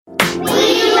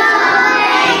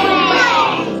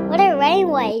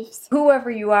brainwaves. Whoever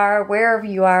you are, wherever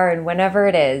you are, and whenever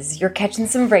it is, you're catching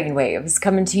some brainwaves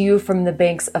coming to you from the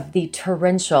banks of the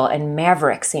torrential and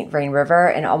maverick St. Vrain River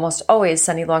in almost always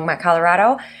sunny Longmont,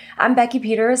 Colorado. I'm Becky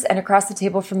Peters, and across the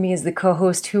table from me is the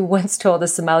co-host who once told a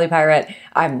Somali pirate,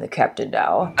 "I'm the captain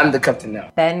now." I'm the captain now.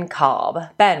 Ben Kolb.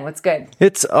 Ben, what's good?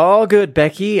 It's all good,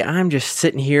 Becky. I'm just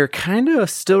sitting here kind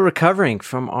of still recovering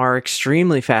from our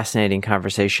extremely fascinating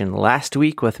conversation last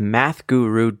week with math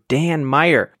guru Dan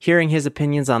Meyer. Hearing his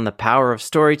opinions on the power of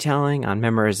storytelling, on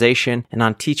memorization, and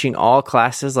on teaching all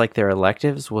classes like their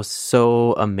electives was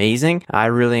so amazing. I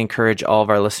really encourage all of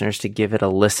our listeners to give it a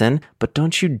listen, but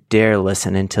don't you dare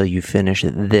listen until you finish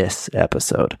this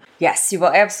episode. Yes, you will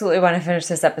absolutely want to finish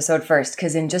this episode first,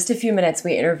 because in just a few minutes,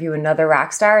 we interview another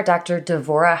rock star, Dr.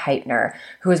 Devora Heitner,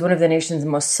 who is one of the nation's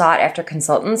most sought-after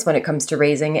consultants when it comes to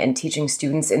raising and teaching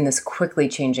students in this quickly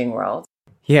changing world.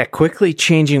 Yeah, quickly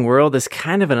changing world is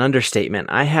kind of an understatement.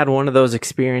 I had one of those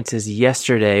experiences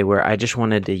yesterday where I just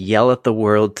wanted to yell at the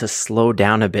world to slow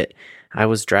down a bit. I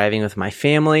was driving with my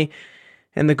family,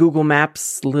 and the Google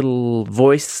Maps little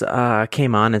voice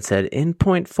came on and said, "In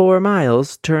 0.4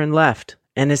 miles, turn left."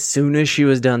 And as soon as she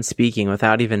was done speaking,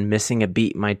 without even missing a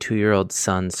beat, my 2-year-old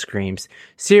son screams,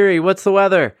 "Siri, what's the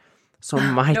weather?" So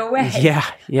No way.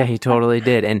 Yeah, he totally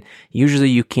did. And usually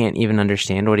you can't even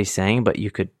understand what he's saying, but you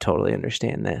could totally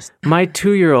understand this. My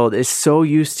 2-year-old is so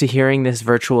used to hearing this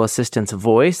virtual assistant's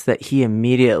voice that he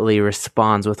immediately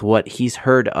responds with what he's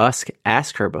heard us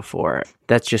ask her before.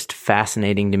 That's just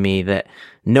fascinating to me, that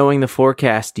knowing the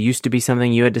forecast used to be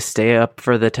something you had to stay up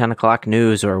for the 10 o'clock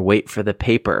news or wait for the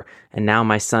paper. And now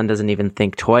my son doesn't even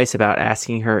think twice about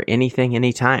asking her anything,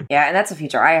 anytime. Yeah, and that's a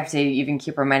feature I have to even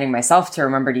keep reminding myself to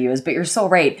remember to use. But you're so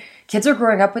right. Kids are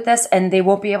growing up with this, and they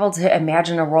won't be able to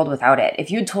imagine a world without it. If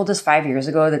you'd told us 5 years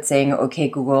ago that saying, "Okay,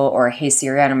 Google," or "Hey,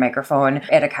 Siri" on a microphone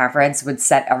at a conference would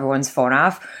set everyone's phone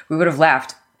off, we would have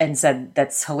laughed and said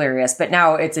that's hilarious. But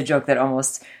now it's a joke that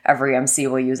almost every MC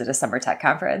will use at a summer tech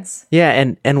conference. Yeah,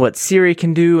 and what Siri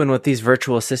can do and what these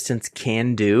virtual assistants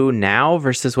can do now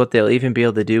versus what they'll even be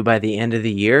able to do by the end of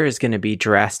the year is going to be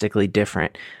drastically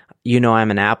different. You know,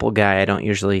 I'm an Apple guy. I don't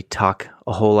usually talk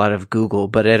a whole lot of Google,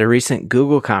 but at a recent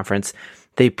Google conference,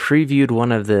 they previewed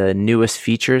one of the newest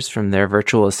features from their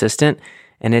virtual assistant,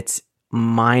 and it's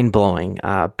mind-blowing.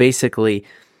 Basically,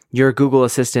 your Google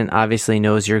Assistant obviously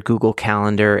knows your Google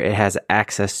Calendar. It has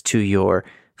access to your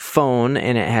phone,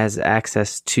 and it has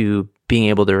access to being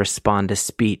able to respond to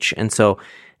speech. And so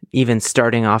even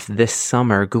starting off this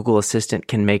summer, Google Assistant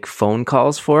can make phone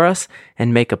calls for us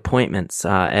and make appointments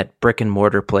at brick and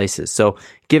mortar places. So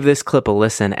give this clip a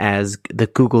listen as the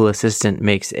Google Assistant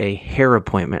makes a hair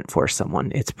appointment for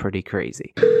someone. It's pretty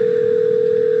crazy. So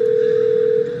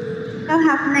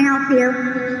how can I help you?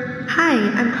 Hi,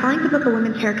 I'm calling to book a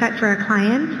women's haircut for a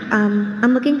client.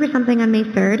 I'm looking for something on May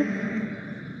 3rd.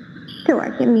 Sure,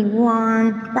 give me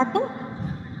 1 second.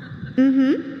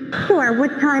 Sure,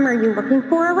 what time are you looking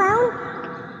for around?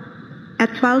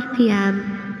 At 12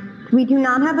 p.m. We do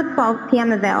not have a 12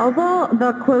 p.m. available.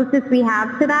 The closest we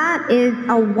have to that is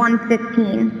a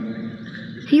 1:15.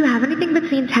 Do you have anything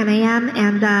between 10 a.m.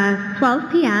 and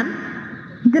 12 p.m.?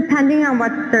 Depending on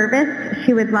what service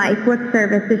she would like. What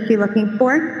service is she looking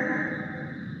for?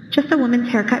 Just a woman's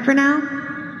haircut for now.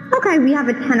 Okay, we have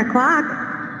a 10 o'clock.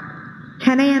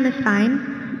 10 a.m. is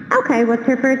fine. Okay, what's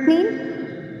her first name?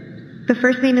 The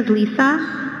first name is Lisa.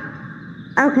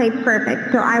 Okay,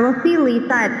 perfect. So I will see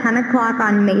Lisa at 10 o'clock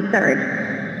on May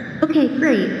 3rd. Okay,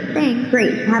 great. Thanks.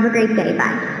 Great. Have a great day.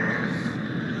 Bye.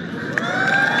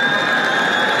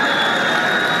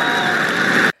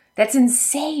 That's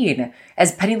insane.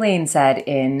 As Penny Lane said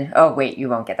in, oh wait, you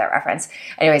won't get that reference.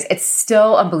 Anyways, it's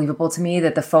still unbelievable to me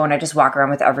that the phone I just walk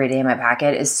around with every day in my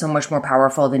pocket is so much more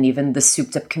powerful than even the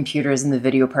souped up computers in the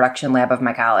video production lab of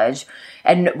my college.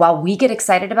 And while we get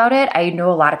excited about it, I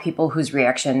know a lot of people whose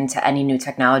reaction to any new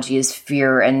technology is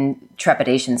fear and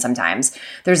trepidation sometimes.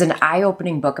 There's an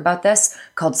eye-opening book about this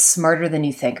called Smarter Than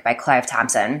You Think by Clive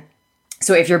Thompson.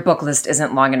 So if your book list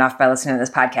isn't long enough by listening to this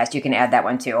podcast, you can add that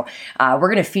one too. We're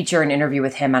going to feature an interview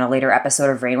with him on a later episode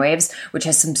of Brainwaves, which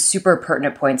has some super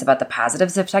pertinent points about the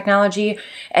positives of technology.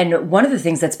 And one of the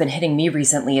things that's been hitting me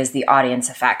recently is the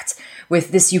audience effect.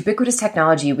 With this ubiquitous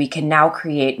technology, we can now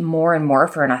create more and more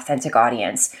for an authentic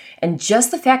audience. And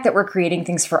just the fact that we're creating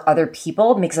things for other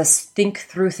people makes us think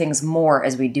through things more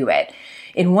as we do it.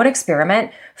 In one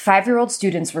experiment, 5-year-old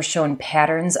students were shown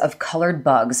patterns of colored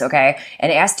bugs, okay,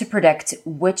 and asked to predict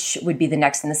which would be the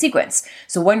next in the sequence.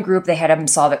 So one group, they had them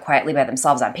solve it quietly by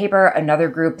themselves on paper. Another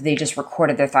group, they just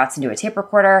recorded their thoughts into a tape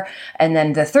recorder. And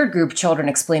then the third group, children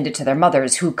explained it to their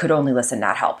mothers who could only listen,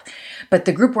 not help. But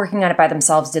the group working on it by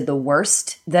themselves did the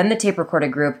worst, then the tape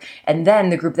recorded group, and then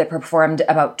the group that performed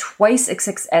about twice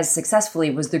as successfully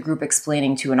was the group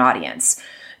explaining to an audience.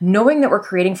 Knowing that we're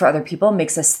creating for other people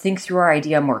makes us think through our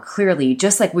idea more clearly,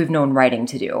 just like we've known writing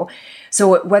to do.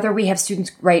 So whether we have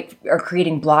students write or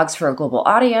creating blogs for a global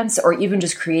audience, or even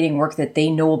just creating work that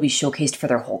they know will be showcased for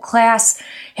their whole class,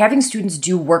 having students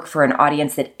do work for an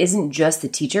audience that isn't just the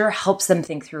teacher helps them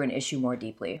think through an issue more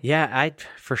deeply. Yeah,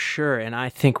 for sure. And I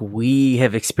think we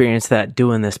have experienced that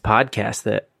doing this podcast,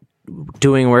 that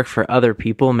doing work for other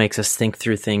people makes us think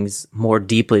through things more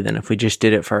deeply than if we just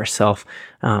did it for ourselves.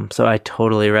 So I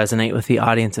totally resonate with the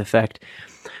audience effect.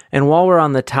 And while we're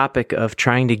on the topic of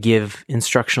trying to give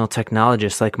instructional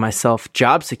technologists like myself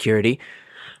job security,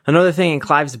 another thing in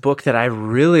Clive's book that I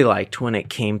really liked when it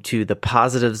came to the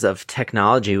positives of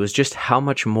technology was just how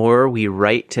much more we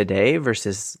write today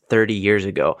versus 30 years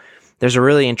ago. There's a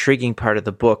really intriguing part of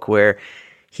the book where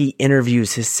he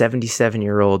interviews his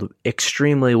 77-year-old,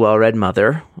 extremely well-read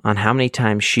mother on how many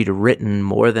times she'd written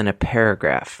more than a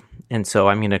paragraph. And so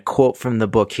I'm going to quote from the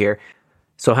book here.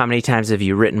 So how many times have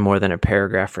you written more than a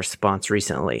paragraph response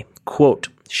recently? Quote,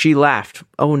 "She laughed.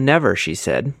 Oh, never," she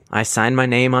said. "I sign my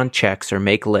name on checks or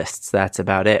make lists. That's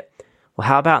about it." "Well,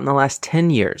 how about in the last 10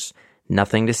 years?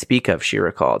 Nothing to speak of," she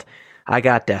recalled. "I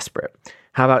got desperate."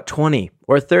 "How about 20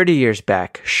 or 30 years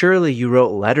back? Surely you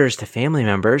wrote letters to family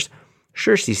members."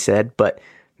 "Sure," she said, "but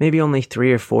maybe only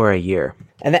 3 or 4 a year."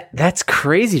 And that's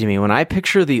crazy to me. When I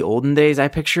picture the olden days, I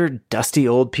picture dusty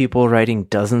old people writing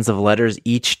dozens of letters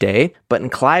each day. But in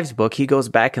Clive's book, he goes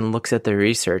back and looks at the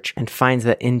research and finds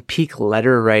that in peak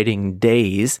letter writing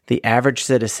days, the average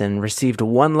citizen received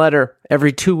 1 letter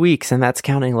every 2 weeks, and that's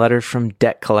counting letters from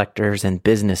debt collectors and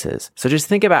businesses. So just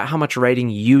think about how much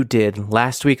writing you did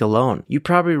last week alone. You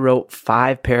probably wrote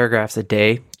 5 paragraphs a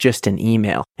day just in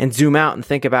email. And zoom out and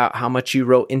think about how much you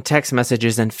wrote in text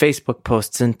messages and Facebook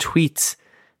posts and tweets,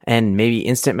 and maybe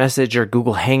instant message or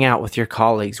Google Hangout with your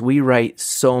colleagues. We write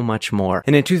so much more.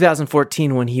 And in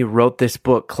 2014, when he wrote this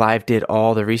book, Clive did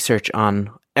all the research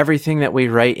on everything that we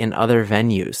write in other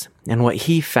venues. And what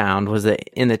he found was that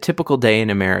in a typical day in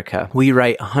America, we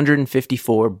write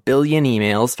 154 billion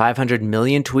emails, 500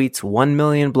 million tweets, 1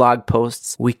 million blog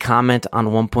posts. We comment on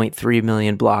 1.3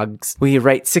 million blogs. We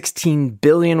write 16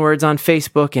 billion words on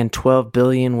Facebook and 12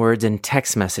 billion words in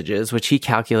text messages, which he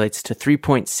calculates to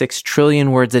 3.6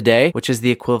 trillion words a day, which is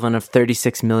the equivalent of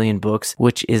 36 million books,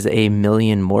 which is a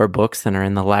million more books than are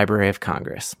in the Library of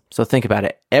Congress. So think about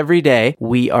it. Every day,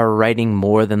 we are writing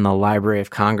more than the Library of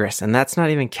Congress, and that's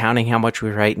not even counting how much we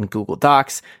write in Google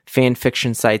Docs, fan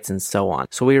fiction sites, and so on.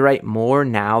 So we write more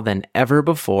now than ever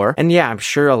before. And yeah, I'm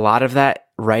sure a lot of that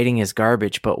writing is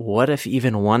garbage, but what if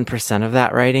even 1% of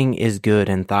that writing is good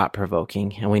and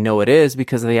thought-provoking? And we know it is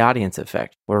because of the audience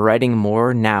effect. We're writing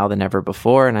more now than ever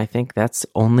before, and I think that's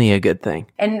only a good thing.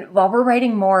 And while we're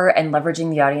writing more and leveraging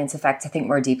the audience effect to think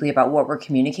more deeply about what we're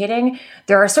communicating,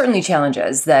 there are certainly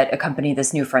challenges that accompany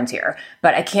this new frontier.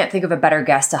 But I can't think of a better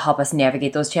guest to help us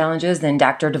navigate those challenges than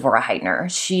Dr. Devorah Heitner.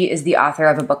 She is the author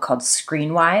of a book called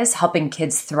Screenwise, Helping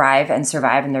Kids Thrive and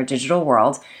Survive in Their Digital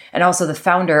World, and also the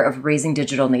founder of Raising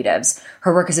Digital Natives.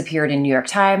 Her work has appeared in New York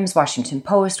Times, Washington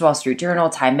Post, Wall Street Journal,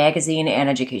 Time Magazine, and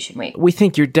Education Week. We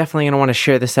think you're definitely going to want to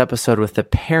share this episode with the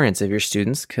parents of your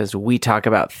students, because we talk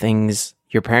about things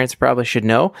your parents probably should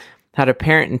know: how to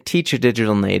parent and teach a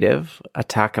digital native, a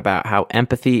talk about how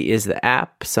empathy is the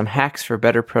app, some hacks for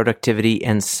better productivity,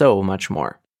 and so much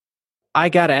more. I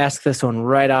got to ask this one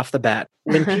right off the bat.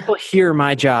 When people hear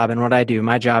my job and what I do,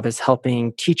 my job is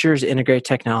helping teachers integrate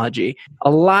technology.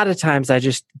 A lot of times I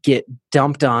just get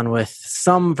dumped on with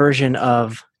some version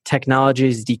of technology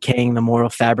is decaying the moral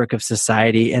fabric of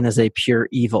society and is a pure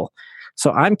evil.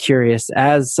 So I'm curious,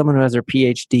 as someone who has their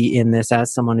PhD in this,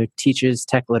 as someone who teaches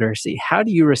tech literacy, how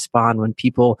do you respond when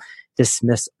people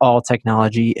dismiss all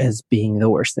technology as being the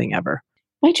worst thing ever?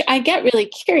 Which I get really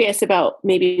curious about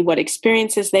maybe what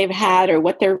experiences they've had or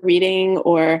what they're reading,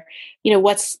 or,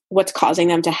 what's causing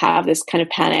them to have this kind of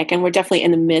panic. And we're definitely in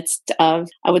the midst of,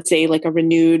 I would say, like a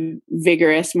renewed,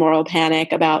 vigorous moral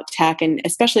panic about tech, and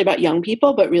especially about young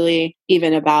people, but really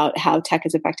even about how tech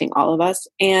is affecting all of us.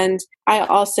 And I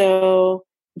also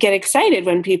get excited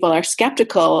when people are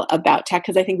skeptical about tech,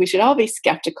 because I think we should all be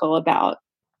skeptical about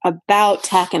about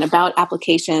tech and about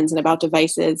applications and about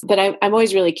devices. But I'm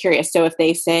always really curious. So if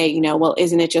they say, well,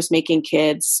 isn't it just making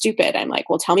kids stupid? I'm like,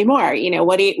 well, tell me more.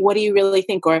 What do you really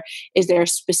think? Or is there a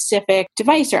specific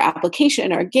device or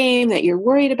application or game that you're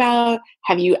worried about?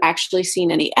 Have you actually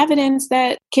seen any evidence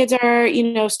that kids are,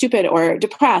 stupid or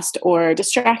depressed or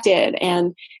distracted?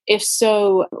 And if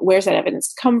so, where's that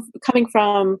evidence coming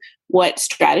from? What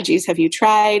strategies have you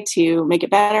tried to make it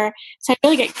better? So I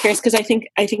really get curious because I think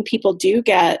people do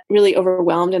get really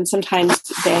overwhelmed, and sometimes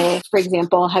they, for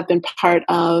example, have been part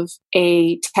of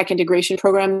a tech integration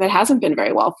program that hasn't been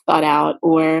very well thought out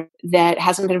or that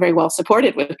hasn't been very well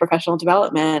supported with professional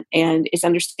development, and it's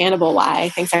understandable why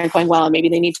things aren't going well, and maybe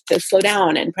they need to slow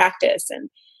down and practice and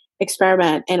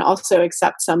experiment and also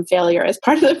accept some failure as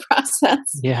part of the process.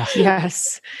 Yeah.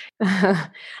 Yes.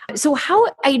 So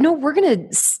I know we're going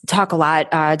to talk a lot,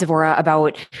 Devora,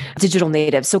 about digital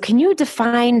natives. So can you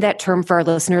define that term for our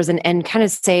listeners and kind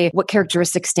of say what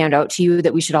characteristics stand out to you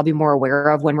that we should all be more aware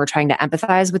of when we're trying to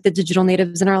empathize with the digital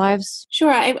natives in our lives?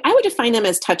 Sure. I would define them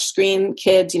as touchscreen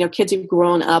kids, kids who've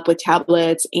grown up with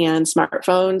tablets and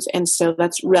smartphones. And so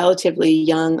that's relatively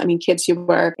young. I mean, kids who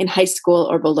were in high school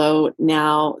or below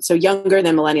now. So younger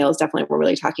than millennials, definitely we're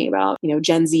really talking about,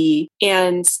 Gen Z.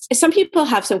 And some people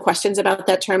have some questions about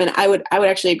that term. And I would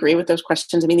actually agree with those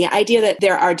questions. I mean, the idea that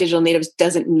there are digital natives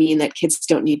doesn't mean that kids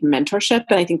don't need mentorship.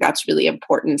 And I think that's really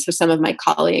important. So some of my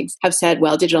colleagues have said,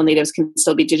 well, digital natives can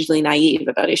still be digitally naive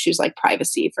about issues like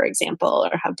privacy, for example,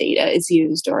 or how data is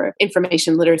used, or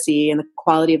information literacy and the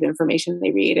quality of information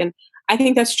they read. And I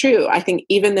think that's true. I think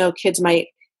even though kids might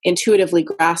intuitively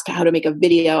grasp how to make a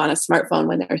video on a smartphone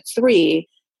when they're 3,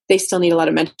 they still need a lot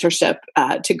of mentorship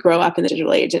to grow up in the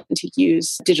digital age and to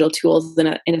use digital tools in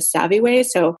a savvy way.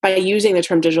 So by using the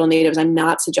term digital natives, I'm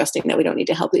not suggesting that we don't need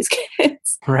to help these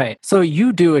kids. Right. So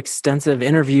you do extensive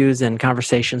interviews and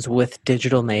conversations with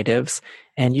digital natives,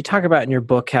 and you talk about in your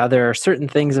book how there are certain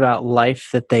things about life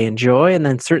that they enjoy and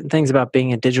then certain things about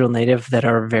being a digital native that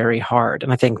are very hard.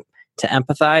 And I think to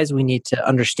empathize, we need to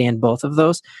understand both of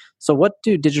those. So what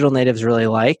do digital natives really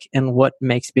like, and what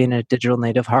makes being a digital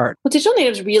native hard? Well, digital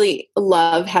natives really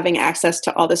love having access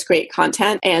to all this great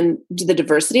content and the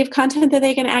diversity of content that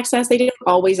they can access. They don't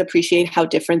always appreciate how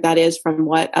different that is from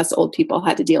what us old people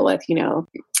had to deal with.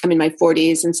 I'm in my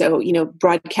 40s. And so,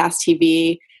 broadcast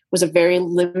TV was a very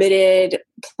limited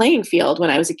playing field when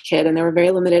I was a kid, and there were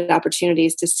very limited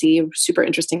opportunities to see super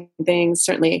interesting things.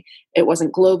 Certainly, it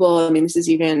wasn't global. I mean, this is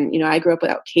even, I grew up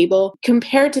without cable.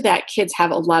 Compared to that, kids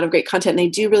have a lot of great content, and they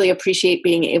do really appreciate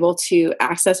being able to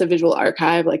access a visual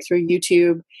archive like through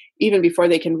YouTube. Even before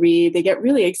they can read, they get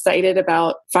really excited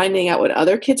about finding out what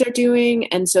other kids are doing.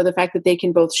 And so the fact that they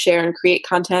can both share and create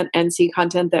content and see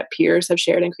content that peers have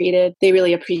shared and created, they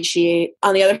really appreciate.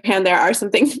 On the other hand, there are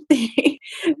some things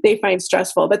they find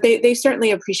stressful, but they certainly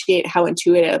appreciate how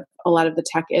intuitive a lot of the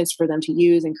tech is for them to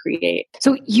use and create.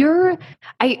 So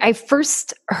I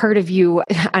first heard of you,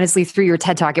 honestly, through your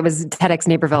TED Talk. It was TEDx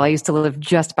Naperville. I used to live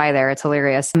just by there. It's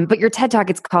hilarious. But your TED Talk,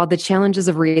 it's called The Challenges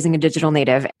of Raising a Digital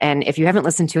Native. And if you haven't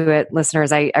listened to it,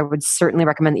 listeners, I would certainly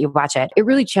recommend that you watch it. It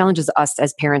really challenges us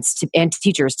as parents and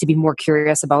teachers to be more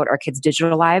curious about our kids'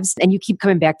 digital lives. And you keep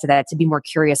coming back to that, to be more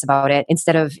curious about it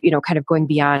instead of, kind of going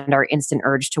beyond our instant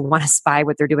urge to want to spy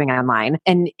what they're doing online.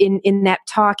 And in that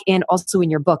talk, and also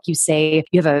in your book, you say,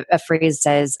 you have a phrase that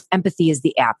says, empathy is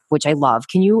the app, which I love.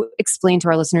 Can you explain to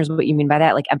our listeners what you mean by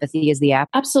that? Like, empathy is the app?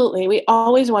 Absolutely. We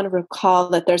always want to recall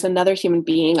that there's another human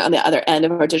being on the other end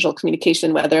of our digital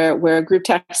communication, whether we're group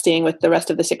texting with the rest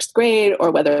of the 6th grade, or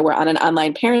whether we're on an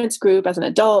online parents group as an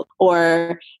adult,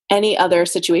 or any other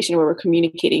situation where we're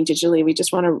communicating digitally. We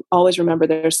just want to always remember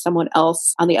there's someone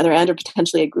else on the other end, or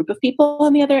potentially a group of people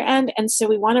on the other end. And so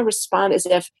we want to respond as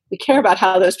if we care about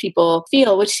how those people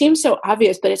feel, which seems so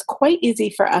obvious, but it's quite easy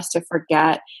for us to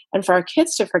forget, and for our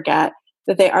kids to forget,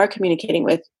 that they are communicating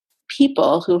with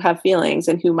people who have feelings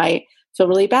and who might feel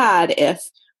really bad if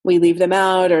we leave them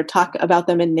out or talk about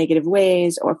them in negative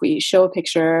ways, or if we show a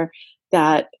picture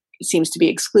that seems to be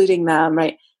excluding them,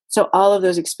 right? So all of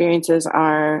those experiences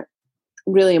are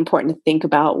really important to think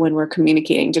about when we're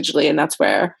communicating digitally, and that's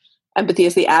where empathy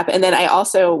is the app. And then I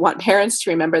also want parents to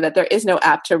remember that there is no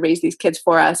app to raise these kids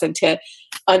for us, and to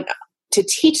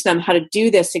teach them how to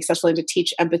do this successfully, to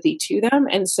teach empathy to them.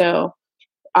 And so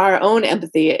our own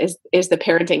empathy is the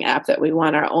parenting app that we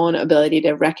want, our own ability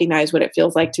to recognize what it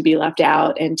feels like to be left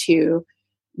out, and to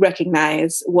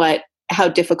recognize what how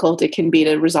difficult it can be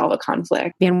to resolve a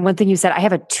conflict. And one thing you said, I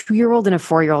have a 2-year-old and a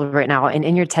 4-year-old right now. And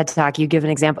in your TED Talk, you give an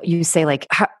example. You say like,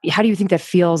 how do you think that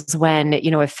feels when,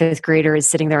 you know, a 5th grader is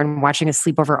sitting there and watching a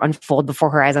sleepover unfold before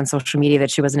her eyes on social media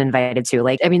that she wasn't invited to?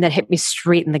 Like, I mean, that hit me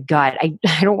straight in the gut. I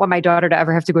don't want my daughter to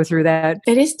ever have to go through that.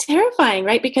 It is terrifying,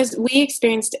 right? Because we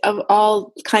experienced of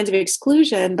all kinds of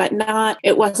exclusion, but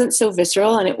it wasn't so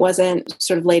visceral and it wasn't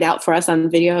sort of laid out for us on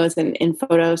videos and in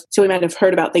photos. So we might have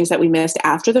heard about things that we missed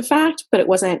after the fact, but it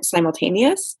wasn't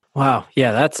simultaneous. Wow.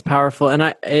 Yeah, that's powerful. And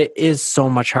it is so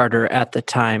much harder at the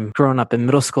time. Growing up in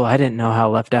middle school, I didn't know how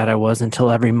left out I was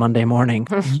until every Monday morning.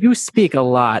 You speak a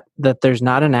lot that there's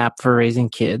not an app for raising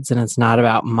kids and it's not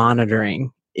about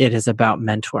monitoring. It is about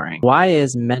mentoring. Why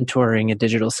is mentoring a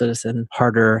digital citizen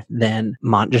harder than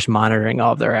just monitoring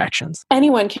all of their actions?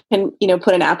 Anyone can,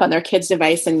 put an app on their kid's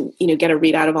device and, get a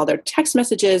readout of all their text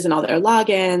messages and all their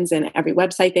logins and every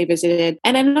website they visited.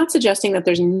 And I'm not suggesting that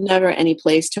there's never any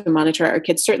place to monitor our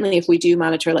kids. Certainly if we do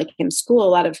monitor, like in school,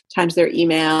 a lot of times their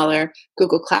email or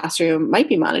Google Classroom might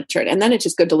be monitored. And then it's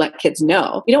just good to let kids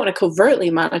know. We don't want to covertly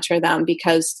monitor them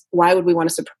because why would we want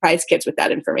to surprise kids with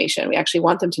that information? We actually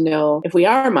want them to know if we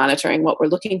are monitoring what we're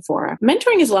looking for.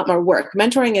 Mentoring is a lot more work.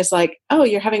 Mentoring is like, oh,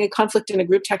 you're having a conflict in a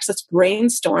group text. Let's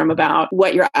brainstorm about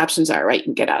what your options are, right? You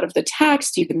can get out of the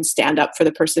text. You can stand up for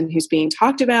the person who's being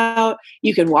talked about.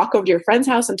 You can walk over to your friend's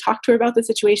house and talk to her about the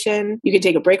situation. You can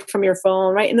take a break from your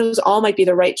phone, right? And those all might be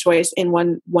the right choice in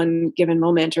one given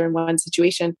moment or in one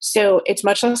situation. So it's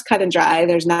much less cut and dry.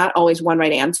 There's not always one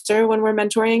right answer when we're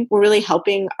mentoring. We're really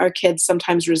helping our kids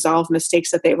sometimes resolve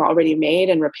mistakes that they've already made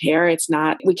and repair.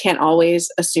 We can't always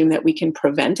assume that we can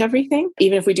prevent everything.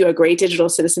 Even if we do a great digital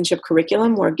citizenship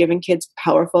curriculum, we're giving kids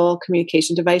powerful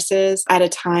communication devices at a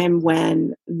time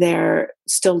when they're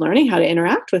still learning how to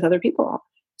interact with other people.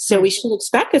 So we should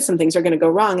expect that some things are going to go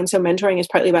wrong. And so mentoring is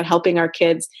partly about helping our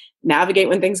kids navigate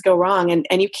when things go wrong.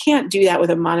 And you can't do that with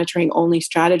a monitoring only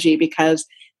strategy because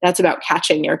that's about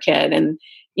catching your kid and,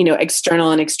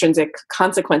 external and extrinsic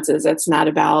consequences. It's not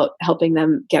about helping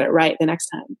them get it right the next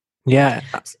time. Yeah.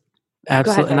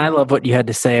 Absolutely. And I love what you had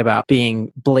to say about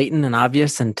being blatant and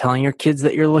obvious and telling your kids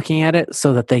that you're looking at it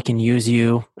so that they can use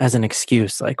you as an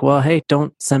excuse. Like, well, hey,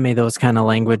 don't send me those kind of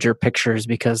language or pictures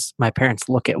because my parents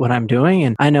look at what I'm doing.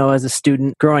 And I know as a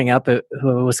student growing up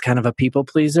who was kind of a people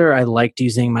pleaser, I liked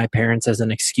using my parents as an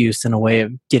excuse and a way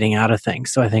of getting out of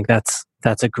things. So I think that's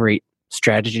a great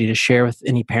strategy to share with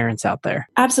any parents out there.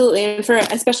 Absolutely. And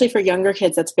especially for younger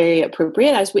kids, that's very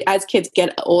appropriate. As kids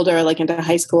get older, like into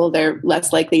high school, they're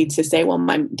less likely to say, well,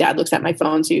 my dad looks at my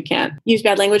phone, so you can't use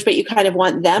bad language, but you kind of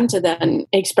want them to then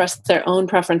express their own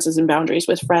preferences and boundaries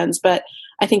with friends. But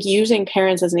I think using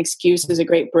parents as an excuse is a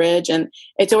great bridge. And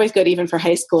it's always good, even for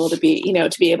high school, to be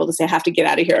able to say, I have to get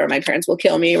out of here or my parents will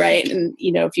kill me, right? And,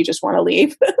 if you just want to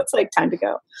leave, it's like time to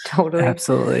go. Totally.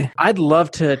 Absolutely. I'd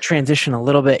love to transition a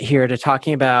little bit here to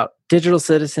talking about digital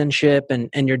citizenship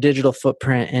and your digital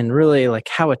footprint and really like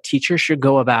how a teacher should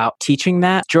go about teaching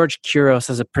that. George Couros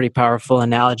has a pretty powerful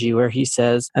analogy where he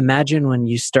says, imagine when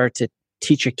you start to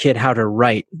teach a kid how to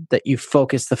write, that you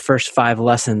focus the first 5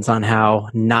 lessons on how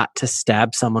not to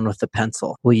stab someone with a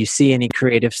pencil. Will you see any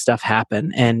creative stuff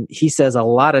happen? And he says a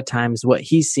lot of times what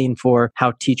he's seen for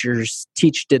how teachers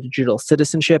teach digital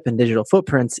citizenship and digital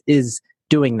footprints is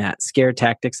doing that, scare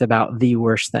tactics about the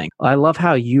worst thing. I love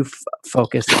how you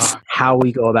focus on how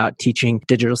we go about teaching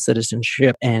digital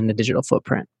citizenship and the digital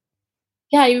footprint.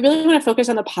 Yeah, you really want to focus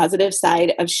on the positive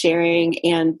side of sharing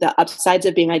and the upsides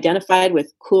of being identified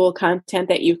with cool content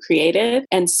that you've created.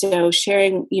 And so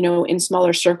sharing, in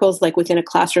smaller circles, like within a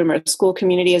classroom or a school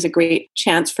community, is a great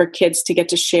chance for kids to get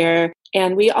to share.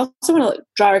 And we also want to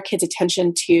draw our kids'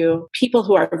 attention to people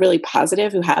who are really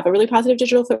positive, who have a really positive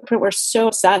digital footprint. We're so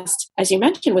obsessed, as you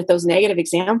mentioned, with those negative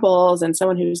examples and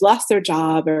someone who's lost their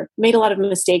job or made a lot of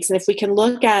mistakes. And if we can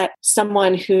look at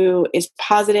someone who is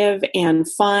positive and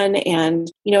fun and,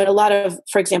 a lot of,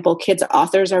 for example, kids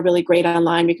authors are really great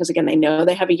online because, again, they know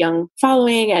they have a young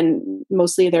following and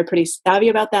mostly they're pretty savvy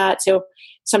about that. So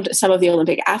some of the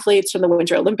Olympic athletes from the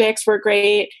Winter Olympics were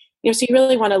great. So you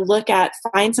really want to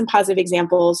find some positive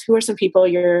examples. Who are some people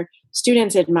your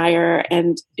students admire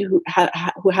and who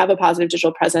have a positive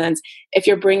digital presence? If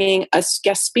you're bringing a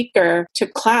guest speaker to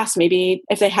class, maybe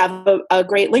if they have a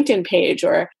great LinkedIn page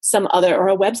or or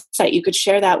a website, you could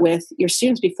share that with your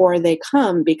students before they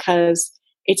come, because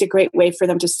it's a great way for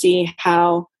them to see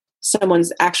how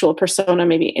someone's actual persona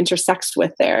maybe intersects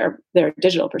with their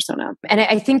digital persona. And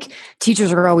I think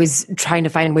teachers are always trying to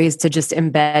find ways to just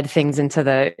embed things into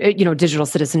the, digital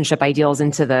citizenship ideals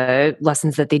into the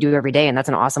lessons that they do every day. And that's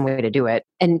an awesome way to do it.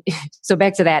 And so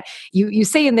back to that, you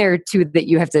say in there too that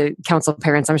you have to counsel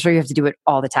parents. I'm sure you have to do it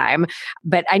all the time,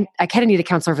 but I kind of need a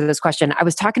counselor for this question. I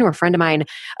was talking to a friend of mine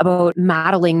about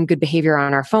modeling good behavior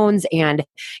on our phones. And,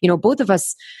 both of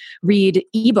us read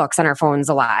ebooks on our phones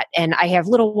a lot. And I have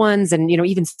little ones and,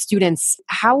 even students.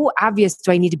 How obvious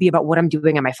do I need to be about what I'm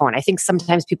doing on my phone? I think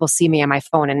sometimes people see me on my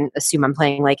phone and assume I'm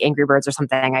playing like Angry Birds or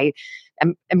something.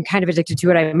 I'm kind of addicted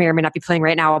to it. I may or may not be playing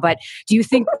right now, but do you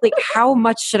think how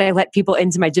much should I let people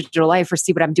into my digital life or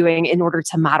see what I'm doing in order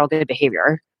to model good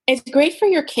behavior? It's great for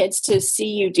your kids to see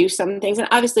you do some things. And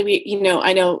obviously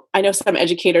I know some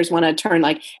educators want to turn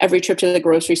like every trip to the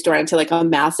grocery store into like a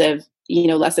massive,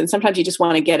 lesson. Sometimes you just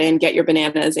want to get your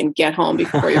bananas and get home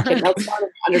before your kid melts down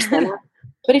and understand that.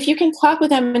 But if you can talk with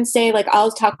them and say, like,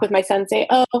 I'll talk with my son and say,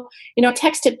 I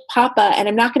texted Papa and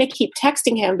I'm not going to keep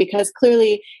texting him because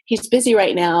clearly he's busy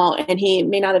right now and he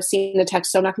may not have seen the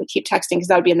text. So I'm not going to keep texting because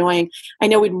that would be annoying. I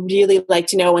know we'd really like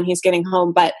to know when he's getting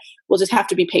home, but we'll just have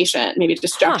to be patient, maybe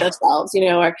distract ourselves,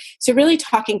 or so really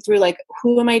talking through like,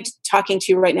 who am I talking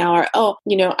to right now? Or,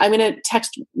 I'm going to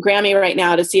text Grammy right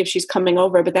now to see if she's coming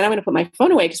over, but then I'm going to put my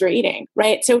phone away because we're eating,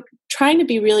 right? So trying to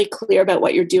be really clear about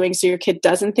what you're doing so your kid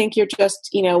doesn't think you're just,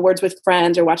 words with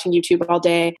friends or watching YouTube all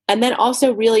day. And then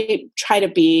also really try to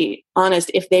be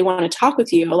honest if they want to talk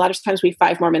with you. A lot of times we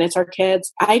 5 more minutes our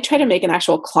kids. I try to make an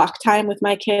actual clock time with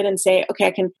my kid and say,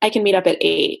 okay, I can meet up at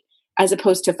 8. As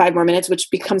opposed to 5 more minutes, which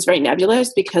becomes very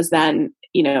nebulous because then,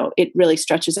 it really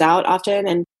stretches out often.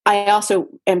 And I also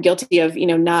am guilty of,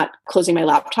 not closing my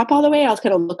laptop all the way. I'll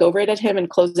kind of look over it at him and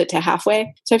close it to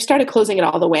halfway. So I've started closing it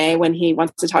all the way when he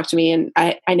wants to talk to me. And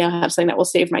I now have something that will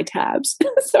save my tabs.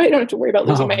 So I don't have to worry about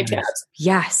losing my tabs.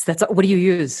 Yes. What do you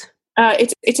use?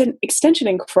 It's an extension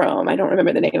in Chrome. I don't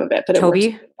remember the name of it, but Toby?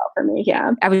 It works well for me.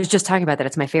 Yeah. I was just talking about that.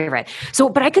 It's my favorite. So,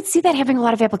 but I could see that having a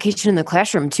lot of application in the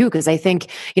classroom too, because I think,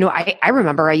 I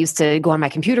remember I used to go on my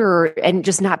computer and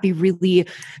just not be really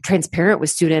transparent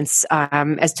with students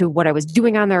as to what I was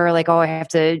doing on there. Like, I have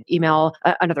to email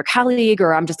another colleague,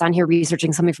 or I'm just on here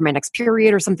researching something for my next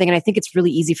period or something. And I think it's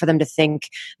really easy for them to think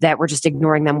that we're just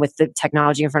ignoring them with the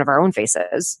technology in front of our own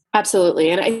faces. Absolutely.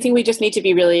 And I think we just need to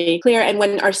be really clear. And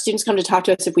when our students come to talk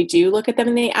to us, if we do look at them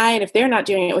in the eye, and if they're not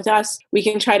doing it with us, we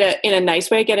can try to, in a nice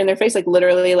way, get in their face, like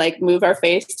literally like move our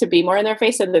face to be more in their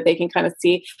face so that they can kind of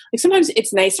see. Like sometimes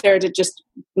it's nicer to just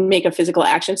make a physical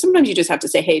action. Sometimes you just have to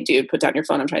say, hey, dude, put down your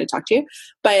phone. I'm trying to talk to you.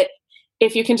 But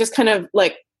if you can just kind of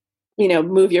like,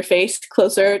 move your face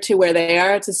closer to where they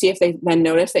are to see if they then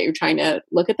notice that you're trying to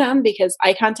look at them, because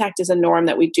eye contact is a norm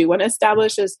that we do want to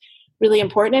establish is really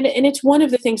important. And it's one of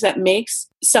the things that makes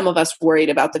some of us worried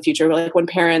about the future. Like when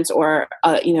parents or,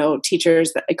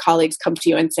 teachers, colleagues come to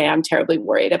you and say, I'm terribly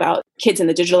worried about kids in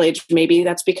the digital age. Maybe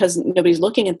that's because nobody's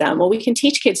looking at them. Well, we can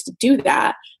teach kids to do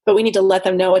that, but we need to let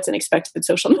them know it's an expected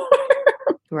social norm.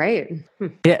 Right.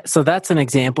 Yeah. So that's an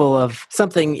example of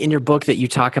something in your book that you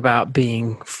talk about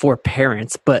being for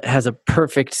parents, but has a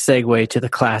perfect segue to the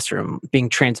classroom, being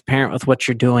transparent with what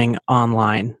you're doing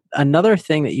online. Another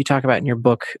thing that you talk about in your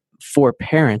book for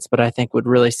parents, but I think would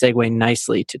really segue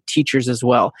nicely to teachers as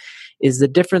well, is the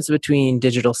difference between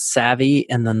digital savvy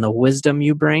and then the wisdom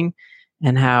you bring,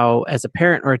 and how as a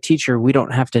parent or a teacher, we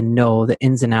don't have to know the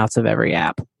ins and outs of every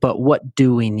app, but what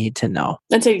do we need to know?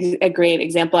 That's a great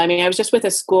example. I mean, I was just with a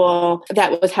school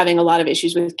that was having a lot of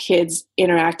issues with kids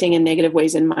interacting in negative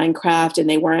ways in Minecraft, and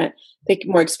the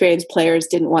more experienced players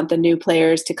didn't want the new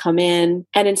players to come in.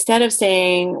 And instead of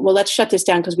saying, well, let's shut this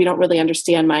down because we don't really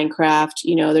understand Minecraft,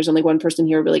 there's only one person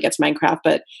here who really gets Minecraft,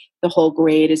 but the whole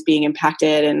grade is being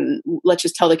impacted, and let's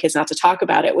just tell the kids not to talk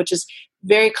about it, which is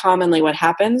very commonly what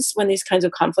happens when these kinds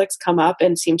of conflicts come up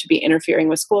and seem to be interfering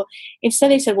with school.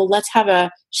 Instead, they said, well, let's have a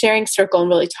sharing circle and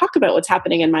really talk about what's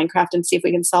happening in Minecraft and see if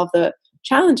we can solve the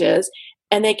challenges.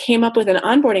 And they came up with an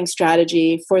onboarding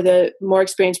strategy for the more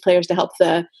experienced players to help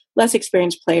the less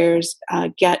experienced players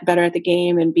get better at the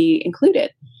game and be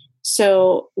included.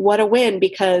 So what a win,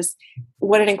 because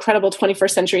what an incredible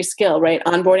 21st century skill, right?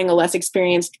 Onboarding a less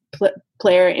experienced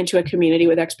player into a community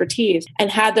with expertise. And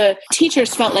had the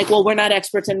teachers felt like, well, we're not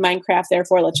experts in Minecraft,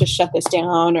 therefore let's just shut this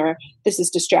down, or this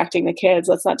is distracting the kids,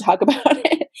 let's not talk about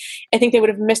it. I think they would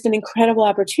have missed an incredible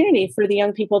opportunity for the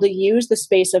young people to use the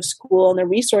space of school and the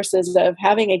resources of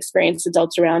having experienced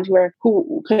adults around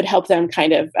who could help them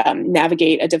kind of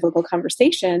navigate a difficult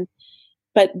conversation.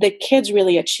 but the kids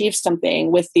really achieved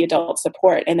something with the adult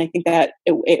support. And I think that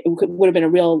it would have been a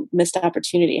real missed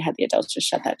opportunity had the adults just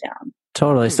shut that down.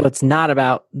 Totally. So it's not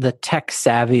about the tech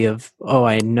savvy of, oh,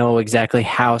 I know exactly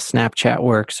how Snapchat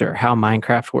works or how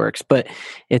Minecraft works, but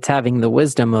it's having the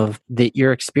wisdom of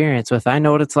your experience with, I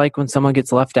know what it's like when someone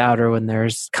gets left out or when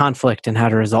there's conflict and how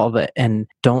to resolve it. And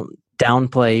don't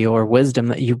downplay your wisdom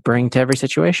that you bring to every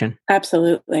situation.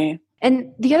 Absolutely.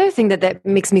 And the other thing that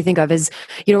makes me think of is,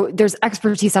 there's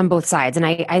expertise on both sides. And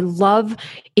I love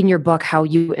in your book how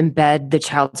you embed the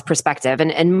child's perspective.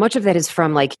 And much of that is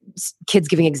from like kids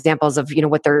giving examples of,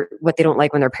 what they don't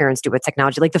like when their parents do with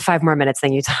technology, like the 5 more minutes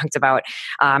thing you talked about,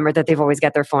 or that they've always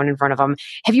got their phone in front of them.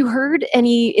 Have you heard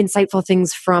any insightful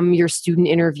things from your student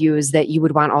interviews that you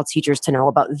would want all teachers to know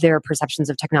about their perceptions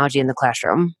of technology in the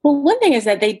classroom? Well, one thing is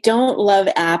that they don't love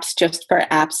apps just for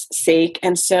apps' sake.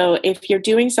 And so if you're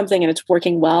doing something and it's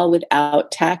working well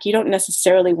without tech, you don't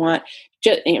necessarily want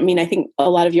I think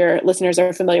a lot of your listeners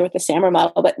are familiar with the SAMR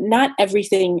model, but not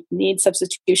everything needs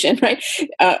substitution, right?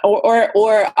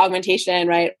 Or augmentation,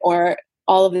 right? Or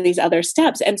all of these other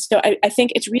steps. And so I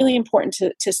think it's really important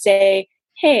to say,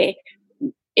 hey,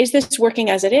 is this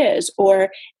working as it is? Or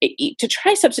to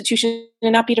try substitution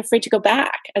and not be afraid to go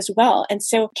back as well. And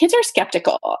so kids are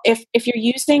skeptical. If you're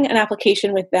using an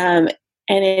application with them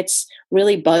and it's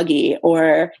really buggy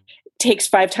or takes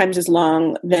 5 times as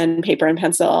long than paper and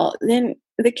pencil, then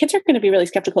the kids are going to be really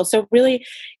skeptical. So really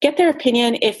get their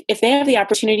opinion. If they have the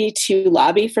opportunity to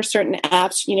lobby for certain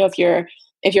apps,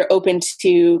 if you're open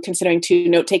to considering 2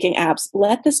 note-taking apps,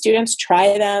 let the students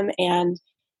try them and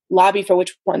lobby for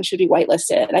which one should be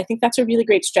whitelisted. I think that's a really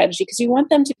great strategy because you want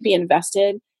them to be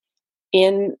invested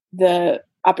in the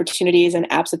opportunities and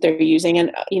apps that they're using.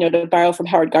 And, to borrow from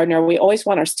Howard Gardner, we always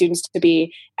want our students to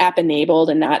be app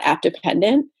enabled and not app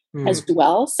dependent as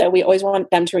well. So we always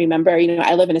want them to remember,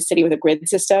 I live in a city with a grid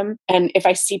system. And if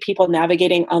I see people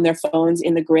navigating on their phones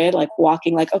in the grid, like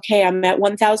walking, like, okay, I'm at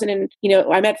 1,000 and,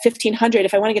 I'm at 1,500.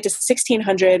 If I want to get to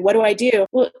 1,600, what do I do?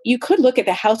 Well, you could look at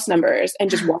the house numbers and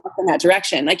just walk in that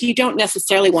direction. Like you don't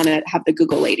necessarily want to have the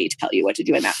Google lady tell you what to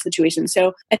do in that situation.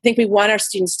 So I think we want our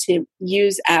students to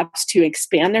use apps to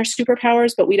expand their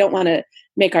superpowers, but we don't want to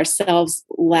make ourselves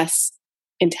less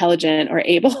intelligent or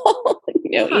able,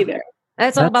 either.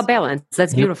 That's all about balance.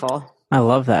 That's beautiful. I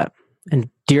love that. And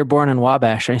Dearborn and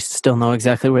Wabash, I still know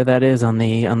exactly where that is on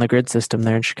the grid system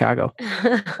there in Chicago.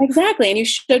 Exactly. And you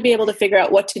should be able to figure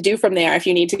out what to do from there. If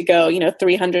you need to go,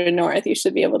 300 north, you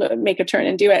should be able to make a turn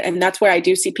and do it. And that's where I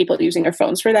do see people using their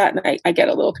phones for that. And I get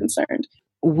a little concerned.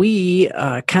 We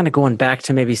kind of going back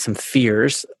to maybe some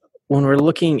fears. When we're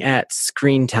looking at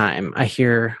screen time, I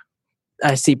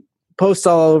see posts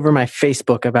all over my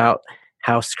Facebook about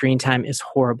how screen time is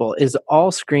horrible. Is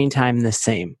all screen time the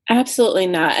same? Absolutely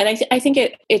not. And I think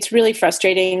it's really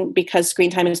frustrating because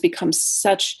screen time has become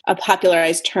such a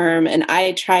popularized term, and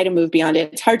I try to move beyond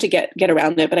it. It's hard to get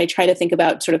around it, but I try to think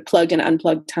about sort of plugged and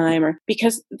unplugged time,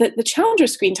 because the challenge with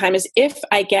screen time is if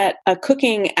I get a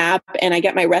cooking app and I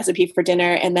get my recipe for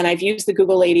dinner and then I've used the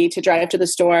Google lady to drive to the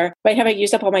store, right? Have I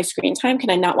used up all my screen time? Can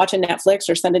I not watch a Netflix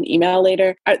or send an email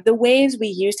later? The ways we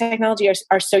use technology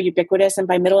are so ubiquitous, and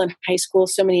by middle and high school,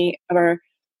 so many of our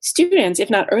students, if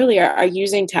not earlier, are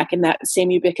using tech in that same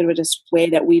ubiquitous way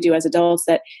that we do as adults,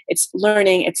 that it's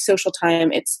learning, it's social time,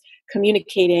 it's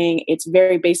communicating, it's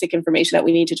very basic information that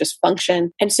we need to just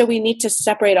function. And so we need to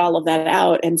separate all of that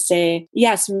out and say,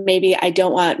 yes, maybe I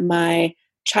don't want my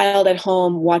child at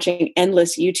home watching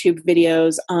endless YouTube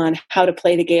videos on how to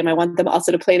play the game. I want them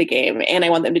also to play the game, and I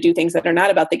want them to do things that are not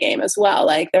about the game as well,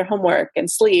 like their homework and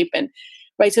sleep. And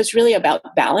right, so it's really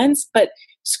about balance. But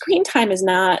screen time is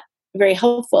not very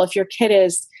helpful. If your kid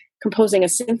is composing a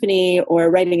symphony or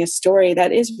writing a story,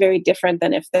 that is very different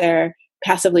than if they're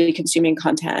passively consuming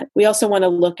content. We also want to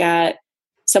look at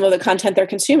some of the content they're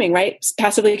consuming, right?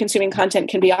 Passively consuming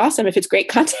content can be awesome if it's great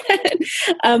content,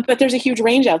 but there's a huge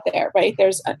range out there, right?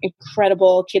 There's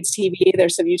incredible kids TV.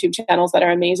 There's some YouTube channels that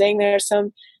are amazing. There's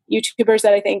some YouTubers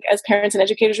that I think as parents and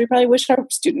educators, we probably wish our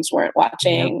students weren't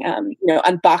watching,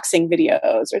 unboxing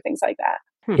videos or things like that.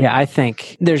 Yeah, I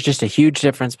think there's just a huge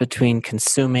difference between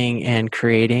consuming and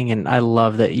creating. And I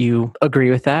love that you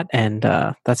agree with that. And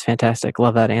that's fantastic.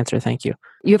 Love that answer. Thank you.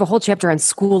 You have a whole chapter on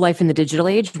school life in the digital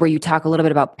age where you talk a little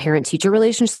bit about parent-teacher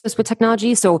relationships with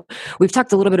technology. So we've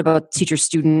talked a little bit about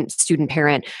teacher-student,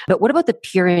 student-parent, but what about the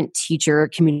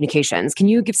parent-teacher communications? Can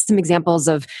you give some examples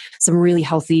of some really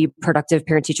healthy, productive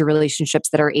parent-teacher relationships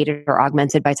that are aided or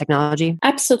augmented by technology?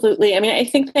 Absolutely. I mean, I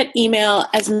think that email,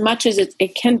 as much as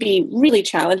it can be really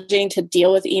challenging to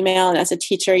deal with email, and as a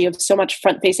teacher, you have so much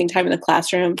front-facing time in the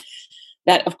classroom,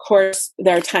 that of course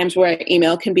there are times where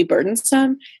email can be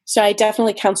burdensome. So I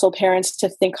definitely counsel parents to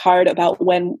think hard about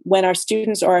when our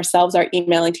students or ourselves are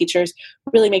emailing teachers,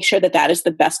 really make sure that that is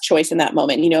the best choice in that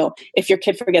moment. If your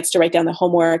kid forgets to write down the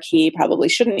homework, he probably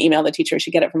shouldn't email the teacher. He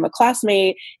should get it from a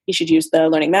classmate. He should use the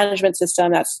learning management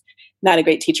system. That's not a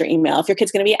great teacher email. If your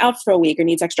kid's going to be out for a week or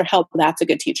needs extra help, that's a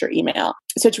good teacher email.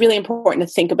 So it's really important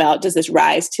to think about, does this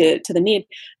rise to the need?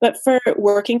 But for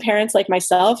working parents like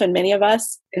myself and many of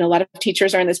us, and a lot of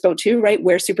teachers are in this boat too, right?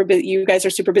 We're super busy. You guys are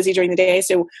super busy during the day.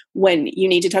 So when you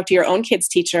need to talk to your own kid's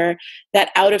teacher, that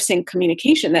out of sync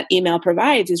communication that email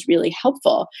provides is really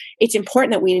helpful. It's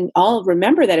important that we all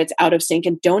remember that it's out of sync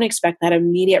and don't expect that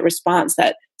immediate response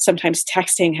that sometimes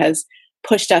texting has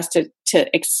pushed us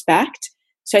to expect.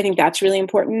 So I think that's really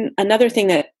important. Another thing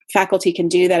that faculty can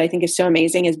do that I think is so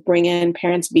amazing is bring in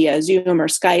parents via Zoom or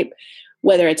Skype,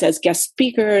 whether it's as guest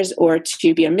speakers or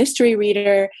to be a mystery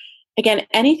reader. Again,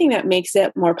 anything that makes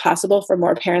it more possible for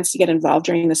more parents to get involved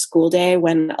during the school day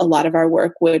when a lot of our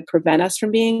work would prevent us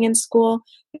from being in school.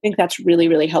 I think that's really,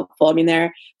 really helpful. I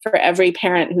mean, for every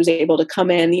parent who's able to come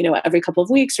in, every couple of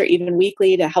weeks or even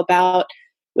weekly to help out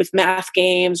with math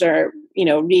games or,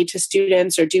 read to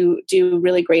students or do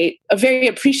really great, a very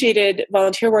appreciated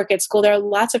volunteer work at school. There are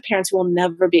lots of parents who will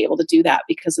never be able to do that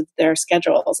because of their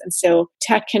schedules. And so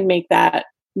tech can make that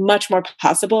much more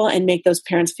possible and make those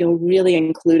parents feel really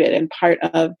included and part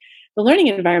of the learning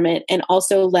environment, and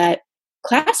also let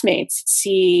classmates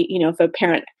see, if a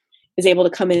parent is able to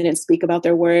come in and speak about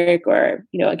their work or,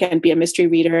 again, be a mystery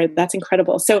reader, that's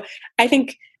incredible. So I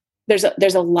think there's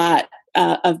a lot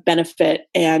of benefit,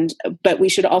 but we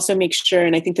should also make sure,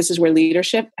 and I think this is where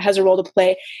leadership has a role to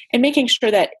play, and making sure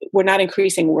that we're not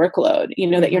increasing workload,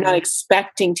 that you're not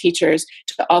expecting teachers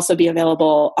to also be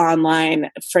available online,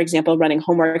 for example, running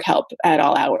homework help at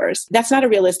all hours. That's not a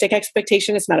realistic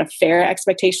expectation. It's not a fair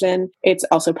expectation. It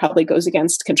also probably goes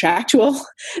against contractual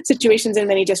situations in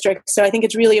many districts. So I think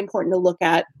it's really important to look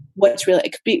at what's really,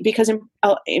 because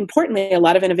importantly, a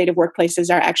lot of innovative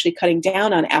workplaces are actually cutting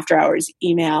down on after hours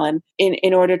email and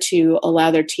in order to allow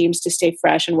their teams to stay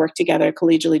fresh and work together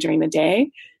collegially during the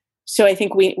day. So I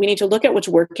think we need to look at what's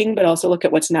working, but also look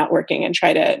at what's not working and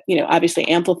try to, obviously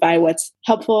amplify what's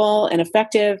helpful and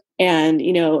effective. And,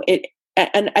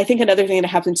 and I think another thing that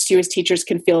happens too is teachers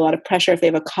can feel a lot of pressure if they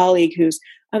have a colleague who's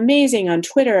amazing on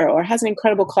Twitter or has an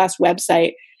incredible class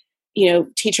website.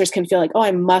 Teachers can feel like, oh,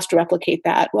 I must replicate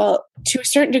that. Well, to a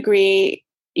certain degree,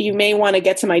 you may want to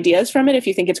get some ideas from it if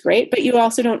you think it's great, but you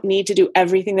also don't need to do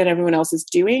everything that everyone else is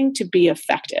doing to be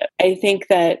effective. I think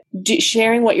that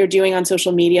sharing what you're doing on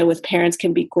social media with parents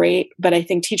can be great, but I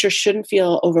think teachers shouldn't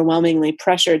feel overwhelmingly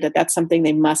pressured that that's something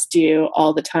they must do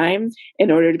all the time in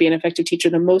order to be an effective teacher.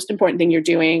 The most important thing you're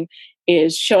doing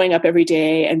is showing up every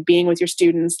day and being with your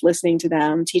students, listening to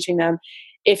them, teaching them.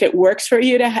 If it works for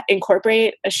you to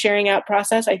incorporate a sharing out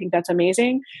process, I think that's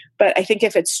amazing. But I think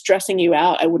if it's stressing you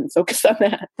out, I wouldn't focus on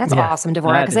that. That's awesome,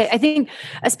 Devorah. Because I think,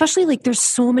 especially there's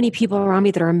so many people around me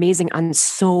that are amazing on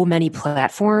so many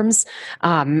platforms.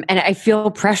 And I feel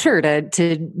pressure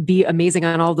to be amazing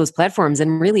on all of those platforms.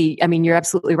 And really, you're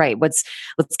absolutely right. Let's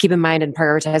keep in mind and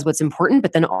prioritize what's important,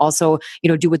 but then also,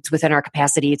 do what's within our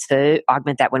capacity to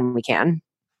augment that when we can.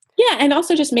 Yeah, and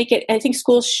also just I think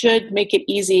schools should make it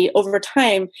easy over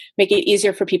time, make it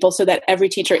easier for people so that every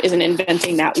teacher isn't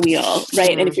inventing that wheel,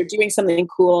 right? Mm-hmm. And if you're doing something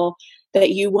cool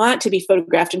that you want to be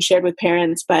photographed and shared with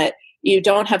parents, but you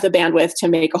don't have the bandwidth to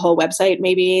make a whole website,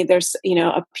 maybe there's,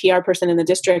 a PR person in the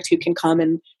district who can come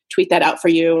and tweet that out for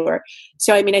you.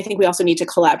 So I think we also need to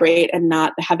collaborate and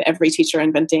not have every teacher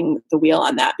inventing the wheel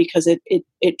on that, because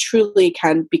it truly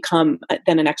can become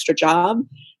then an extra job.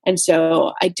 And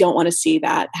so I don't want to see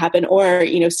that happen, or,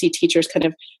 see teachers kind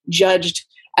of judged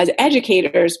as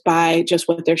educators by just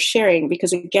what they're sharing.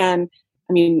 Because again,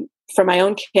 for my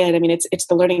own kid, it's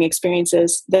the learning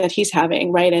experiences that he's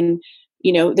having, right? And,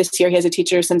 this year he has a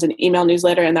teacher who sends an email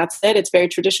newsletter and that's it. It's very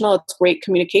traditional. It's great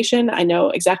communication. I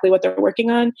know exactly what they're working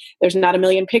on. There's not a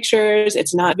million pictures.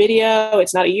 It's not video.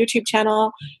 It's not a YouTube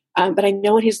channel. But I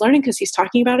know what he's learning because he's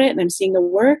talking about it and I'm seeing the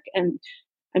work and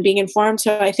I'm being informed.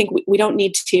 So I think we don't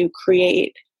need to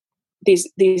create these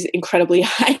incredibly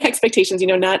high expectations.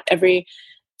 Not every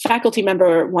faculty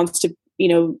member wants to,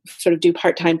 sort of do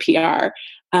part-time PR.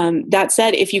 That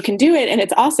said, if you can do it and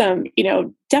it's awesome,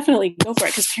 definitely go for it,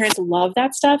 because parents love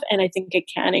that stuff. And I think it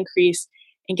can increase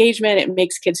engagement. It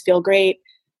makes kids feel great.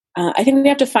 I think we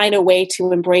have to find a way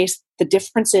to embrace the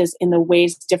differences in the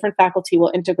ways different faculty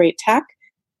will integrate tech,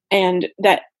 and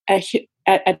that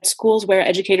at schools where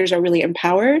educators are really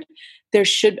empowered,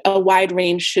 a wide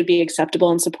range should be acceptable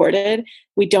and supported.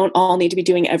 We don't all need to be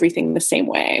doing everything the same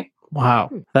way. Wow.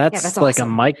 That's like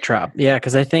awesome. a mic drop. Yeah.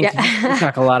 Cause I think you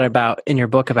talk a lot about in your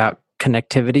book about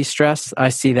connectivity stress. I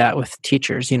see that with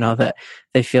teachers, that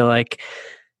they feel like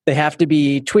they have to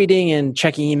be tweeting and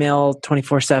checking email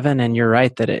 24/7. And you're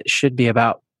right that it should be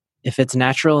about if it's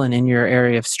natural and in your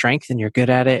area of strength and you're good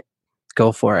at it,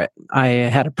 go for it. I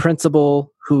had a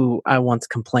principal who I once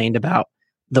complained about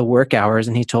the work hours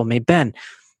and he told me, Ben,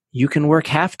 you can work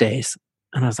half days.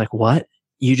 And I was like, what?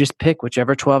 You just pick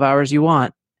whichever 12 hours you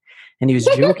want. And he was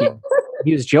joking.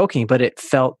 He was joking, but it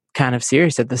felt kind of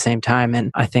serious at the same time.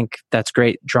 And I think that's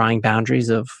great, drawing boundaries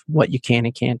of what you can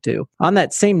and can't do. On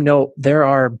that same note, there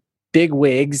are big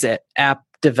wigs at app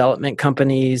development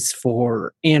companies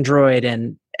for Android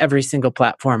and every single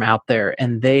platform out there.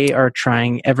 And they are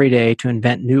trying every day to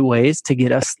invent new ways to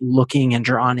get us looking and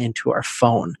drawn into our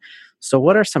phone. So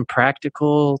what are some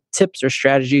practical tips or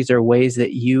strategies or ways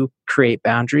that you create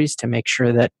boundaries to make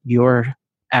sure that your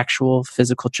actual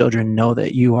physical children know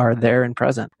that you are there and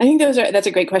present? I think that's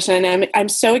a great question. And I'm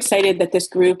so excited that this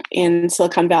group in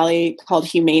Silicon Valley called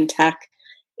Humane Tech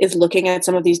is looking at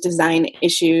some of these design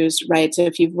issues, right? So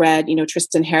if you've read,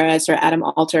 Tristan Harris or Adam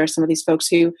Alter, some of these folks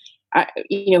who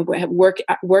have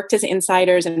worked as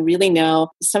insiders and really know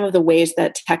some of the ways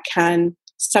that tech can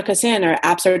suck us in. Our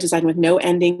apps are designed with no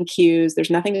ending cues. There's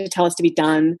nothing to tell us to be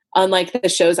done. Unlike the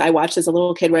shows I watched as a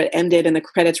little kid where it ended and the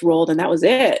credits rolled and that was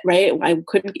it, right? I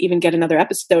couldn't even get another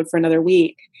episode for another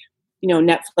week.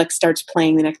 Netflix starts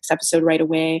playing the next episode right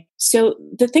away. So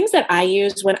the things that I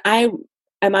use when I'm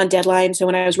on deadline, so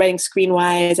when I was writing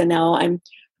Screenwise and now I'm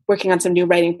working on some new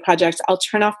writing projects, I'll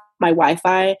turn off my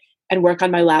Wi-Fi and work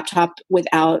on my laptop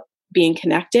without being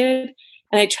connected.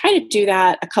 And I try to do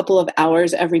that a couple of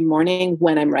hours every morning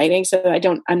when I'm writing. So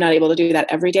I'm not able to do that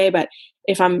every day, but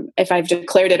if I've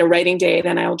declared it a writing day,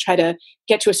 then I'll try to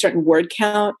get to a certain word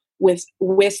count with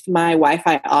my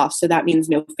Wi-Fi off. So that means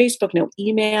no Facebook, no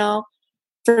email.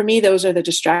 For me, those are the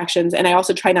distractions. And I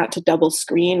also try not to double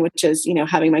screen, which is,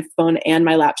 having my phone and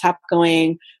my laptop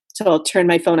going. So I'll turn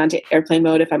my phone onto airplane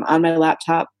mode if I'm on my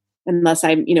laptop, unless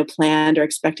I'm, planned or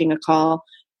expecting a call.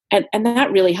 And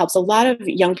that really helps. A lot of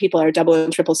young people are double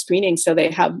and triple screening. So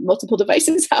they have multiple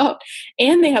devices out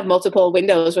and they have multiple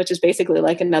windows, which is basically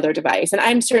like another device. And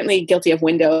I'm certainly guilty of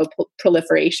window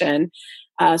proliferation.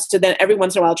 So then every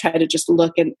once in a while, I'll try to just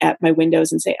look at my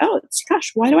windows and say, oh,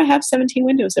 gosh, why do I have 17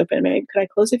 windows open? Maybe could I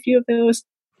close a few of those?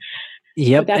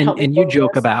 Yep. And you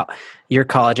joke about your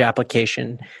college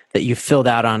application that you filled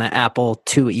out on an Apple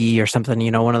IIe or something,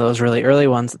 one of those really early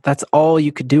ones. That's all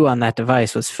you could do on that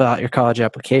device was fill out your college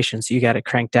application. So you got it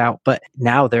cranked out. But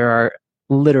now there are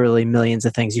literally millions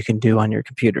of things you can do on your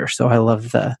computer. So I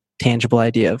love the tangible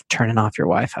idea of turning off your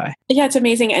Wi-Fi. Yeah, it's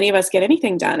amazing any of us get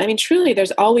anything done. I mean, truly,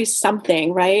 there's always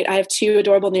something, right? I have 2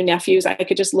 adorable new nephews. I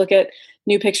could just look at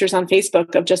new pictures on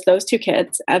Facebook of just those 2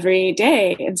 kids every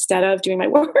day instead of doing my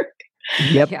work.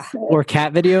 Yep. Yeah. Or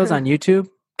cat videos on YouTube.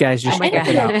 Guys, just check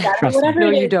it out. Whatever no,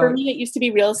 it you is. don't. For me, it used to be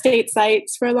real estate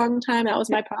sites for a long time. That was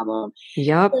my problem.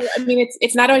 Yep. So, I mean,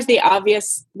 it's not always the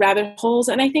obvious rabbit holes.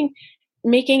 And I think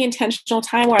making intentional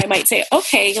time where I might say,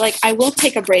 okay, like I will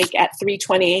take a break at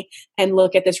 3:20 and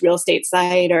look at this real estate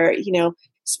site or,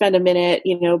 spend a minute,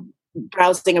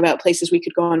 browsing about places we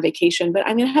could go on vacation, but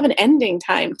I'm going to have an ending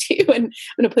time too. And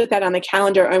I'm going to put that on the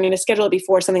calendar. Or I'm going to schedule it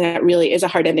before something that really is a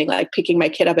hard ending, like picking my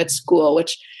kid up at school,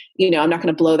 which, I'm not going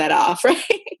to blow that off, right?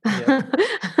 Yeah.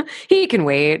 He can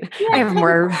wait. Yeah. I have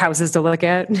more houses to look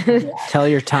at. Tell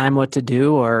your time what to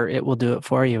do or it will do it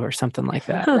for you or something like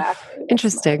that. Exactly.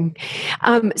 Interesting.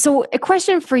 So a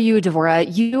question for you,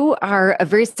 Devora. You are a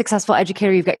very successful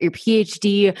educator. You've got your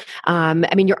PhD.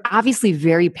 You're obviously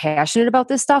very passionate about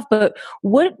this stuff, but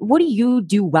what do you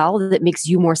do well that makes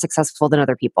you more successful than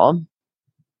other people?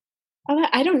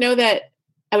 I don't know that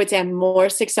I would say I'm more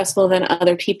successful than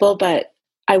other people, but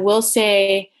I will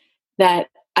say that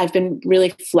I've been really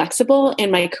flexible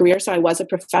in my career. So I was a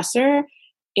professor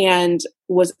and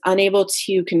was unable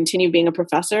to continue being a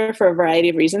professor for a variety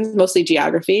of reasons, mostly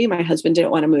geography. My husband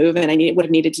didn't want to move and I would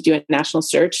have needed to do a national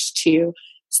search to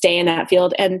stay in that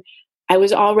field. And I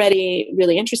was already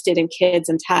really interested in kids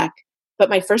and tech, but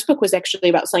my first book was actually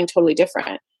about something totally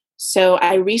different. So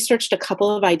I researched a couple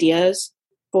of ideas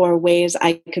for ways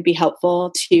I could be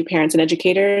helpful to parents and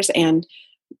educators and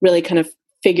really kind of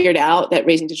figured out that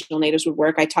raising digital natives would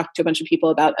work. I talked to a bunch of people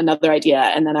about another idea,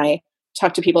 and then I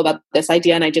talked to people about this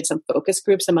idea, and I did some focus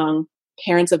groups among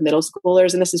parents of middle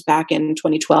schoolers, and this is back in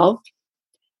 2012.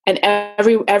 And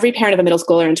every parent of a middle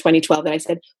schooler in 2012 that I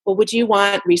said, well, would you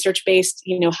want research-based,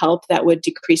 help that would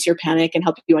decrease your panic and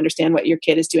help you understand what your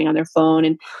kid is doing on their phone?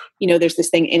 And, there's this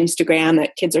thing, Instagram,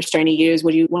 that kids are starting to use.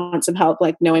 Would you want some help,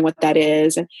 like knowing what that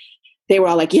is? And they were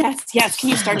all like, yes, can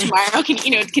you start tomorrow? Can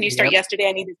you start yesterday?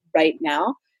 I need it right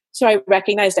now. So I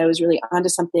recognized I was really onto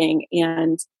something.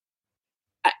 And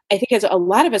I think as a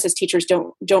lot of us as teachers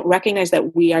don't recognize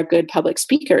that we are good public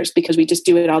speakers because we just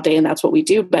do it all day and that's what we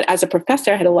do. But as a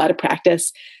professor, I had a lot of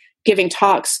practice giving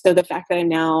talks. So the fact that I'm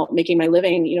now making my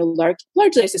living,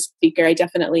 largely as a speaker, I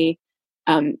definitely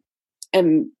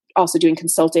am also doing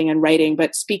consulting and writing,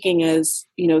 but speaking is,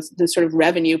 the sort of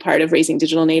revenue part of raising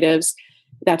digital natives.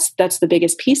 That's the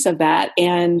biggest piece of that.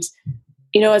 And,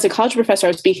 as a college professor, I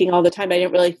was speaking all the time, but I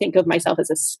didn't really think of myself as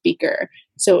a speaker.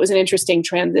 So it was an interesting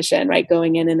transition, right?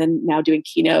 Going in and then now doing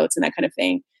keynotes and that kind of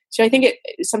thing. So I think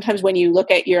sometimes when you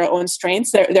look at your own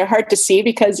strengths, they're hard to see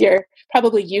because you're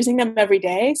probably using them every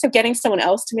day. So getting someone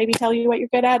else to maybe tell you what you're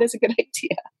good at is a good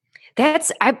idea.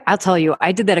 I'll tell you,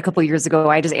 I did that a couple of years ago.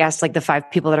 I just asked the 5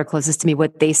 people that are closest to me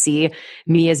what they see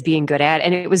me as being good at.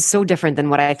 And it was so different than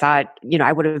what I thought,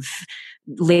 I would have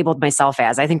labeled myself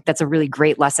as. I think that's a really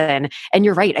great lesson. And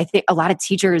you're right. I think a lot of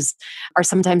teachers are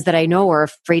sometimes that I know are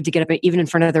afraid to get up even in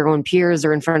front of their own peers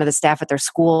or in front of the staff at their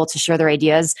school to share their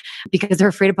ideas because they're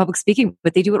afraid of public speaking,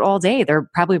 but they do it all day. They're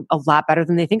probably a lot better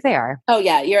than they think they are. Oh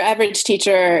yeah. Your average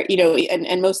teacher,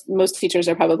 and most teachers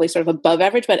are probably sort of above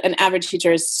average, but an average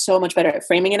teacher is so much better at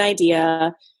framing an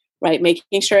idea, right?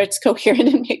 Making sure it's coherent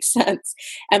and makes sense.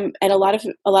 And a lot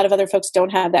of other folks don't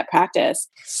have that practice.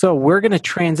 So we're going to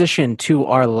transition to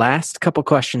our last couple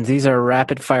questions. These are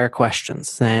rapid fire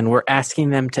questions, and we're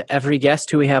asking them to every guest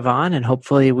who we have on, and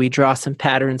hopefully we draw some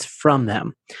patterns from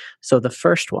them. So the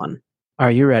first one,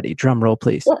 are you ready? Drum roll,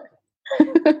 please. Sure.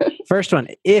 First one,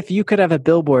 if you could have a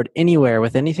billboard anywhere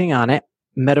with anything on it,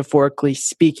 metaphorically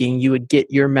speaking, you would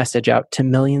get your message out to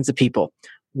millions of people.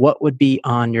 What would be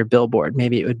on your billboard?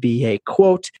 Maybe it would be a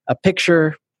quote, a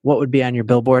picture. What would be on your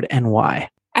billboard and why?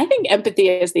 I think Empathy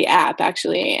is the app,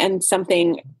 actually, and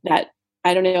something that,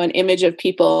 I don't know, an image of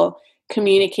people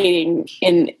communicating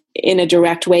in a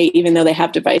direct way, even though they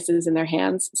have devices in their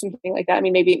hands, something like that. I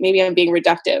mean, maybe I'm being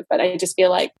reductive, but I just feel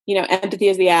like, Empathy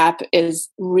is the app is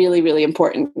really, really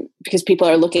important because people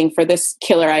are looking for this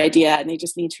killer idea and they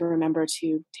just need to remember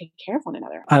to take care of one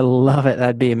another. I love it.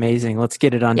 That'd be amazing. Let's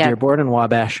get it on Dearborn and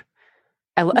Wabash.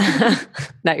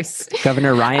 Nice.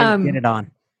 Governor Ryan, get it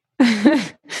on.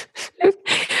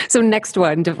 So next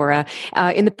one, Devorah.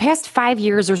 In the past 5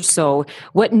 years or so,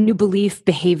 what new belief,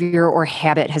 behavior, or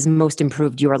habit has most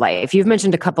improved your life? You've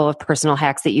mentioned a couple of personal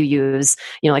hacks that you use,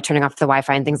 like turning off the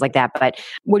Wi-Fi and things like that. But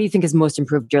what do you think has most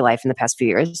improved your life in the past few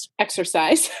years?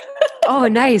 Exercise. Oh,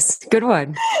 nice. Good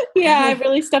one. Yeah, I've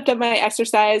really stepped up my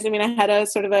exercise. I mean, I had a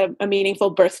sort of a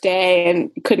meaningful birthday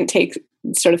and couldn't take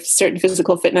sort of certain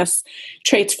physical fitness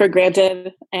traits for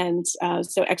granted. And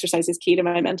so exercise is key to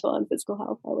my mental and physical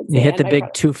health, I would say. You hit the big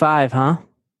 2-5, huh?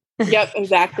 Yep,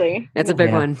 exactly. That's a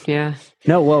big one. Yeah.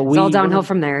 No, well, it's all downhill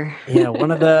from there. Yeah. One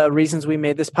of the reasons we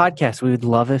made this podcast, we would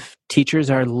love if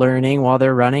teachers are learning while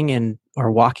they're running and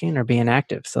or walking or being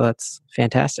active. So that's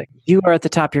fantastic. You are at the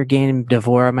top of your game,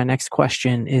 Devorah. My next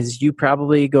question is, you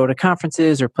probably go to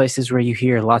conferences or places where you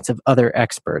hear lots of other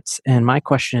experts. And my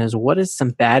question is, what is some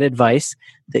bad advice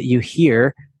that you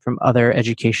hear from other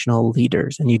educational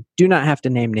leaders? And you do not have to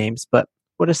name names, but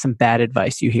what is some bad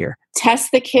advice you hear?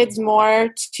 Test the kids more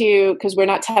because we're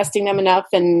not testing them enough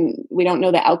and we don't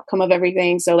know the outcome of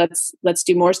everything. So let's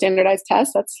do more standardized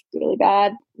tests. That's really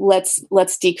bad.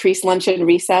 Let's decrease lunch and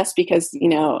recess because,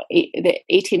 the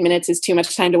 18 minutes is too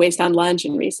much time to waste on lunch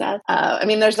and recess.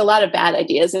 There's a lot of bad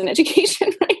ideas in education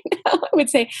right now, I would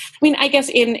say. I guess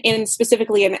in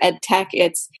specifically in ed tech,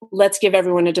 it's let's give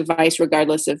everyone a device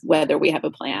regardless of whether we have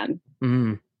a plan.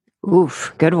 Mm.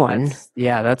 Oof, good one.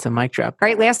 That's a mic drop. All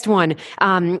right, last one.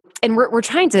 And we're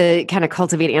trying to kind of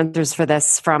cultivate answers for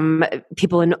this from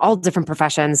people in all different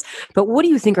professions. But what do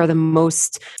you think are the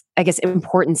most,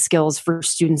 important skills for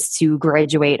students to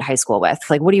graduate high school with?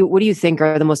 Like, what do you think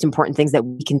are the most important things that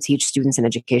we can teach students in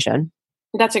education?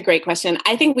 That's a great question.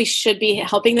 I think we should be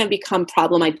helping them become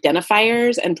problem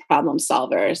identifiers and problem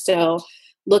solvers. So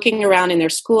looking around in their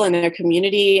school and their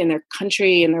community and their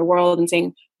country and their world and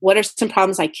saying, what are some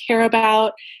problems I care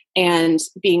about? And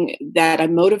being that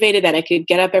I'm motivated, that I could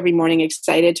get up every morning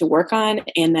excited to work on.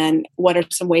 And then what are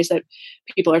some ways that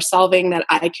people are solving that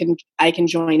I can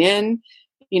join in,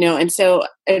 and so,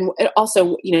 and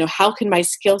also, how can my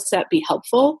skill set be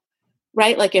helpful?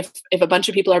 Right? Like if a bunch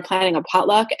of people are planning a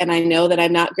potluck and I know that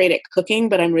I'm not great at cooking,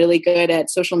 but I'm really good at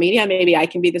social media, maybe I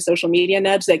can be the social media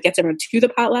nudge that gets everyone to the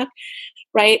potluck.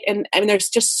 Right. And there's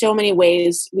just so many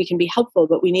ways we can be helpful,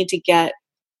 but we need to get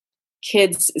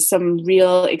kids some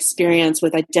real experience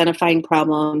with identifying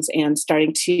problems and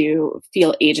starting to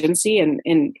feel agency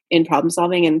in problem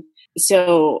solving. And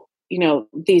so,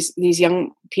 these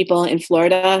young people in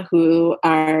Florida who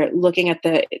are looking at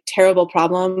the terrible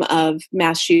problem of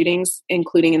mass shootings,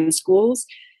 including in schools,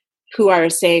 who are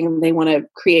saying they want to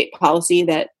create policy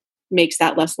that makes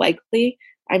that less likely.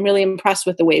 I'm really impressed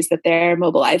with the ways that they're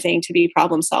mobilizing to be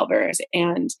problem solvers.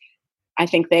 And I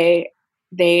think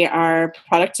they are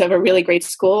products of a really great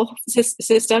school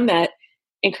system that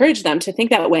encourage them to think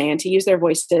that way and to use their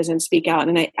voices and speak out.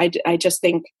 And I just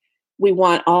think we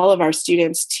want all of our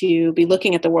students to be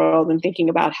looking at the world and thinking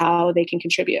about how they can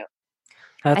contribute.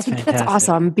 I think that's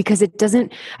awesome because it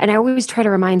doesn't, and I always try to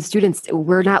remind students,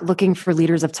 we're not looking for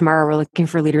leaders of tomorrow. We're looking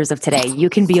for leaders of today. You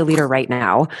can be a leader right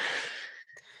now.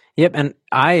 Yep. And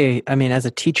I mean, as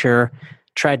a teacher,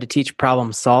 tried to teach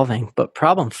problem solving, but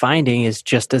problem finding is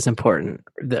just as important.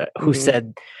 Who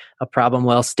said a problem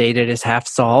well stated is half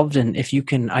solved? And if you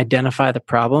can identify the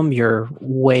problem, you're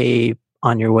way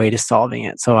on your way to solving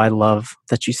it. So I love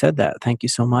that you said that. Thank you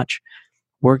so much.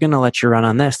 We're going to let you run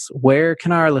on this. Where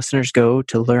can our listeners go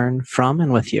to learn from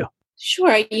and with you?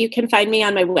 Sure. You can find me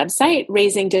on my website,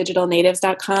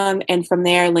 raisingdigitalnatives.com. And from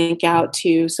there, link out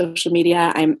to social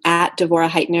media. I'm at Devora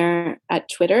Heitner at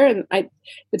Twitter. And I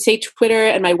would say Twitter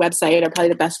and my website are probably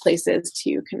the best places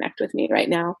to connect with me right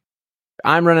now.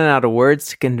 I'm running out of words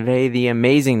to convey the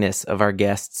amazingness of our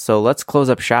guests. So let's close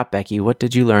up shop, Becky. What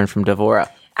did you learn from Devora?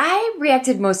 I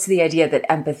reacted most to the idea that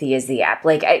empathy is the app.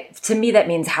 To me, that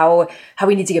means how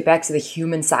we need to get back to the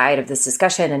human side of this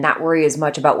discussion and not worry as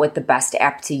much about what the best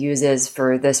app to use is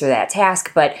for this or that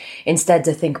task, but instead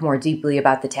to think more deeply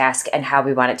about the task and how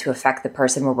we want it to affect the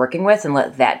person we're working with and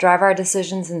let that drive our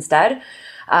decisions instead.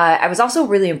 I was also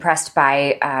really impressed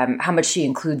by how much she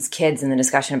includes kids in the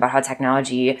discussion about how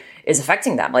technology is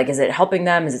affecting them. Is it helping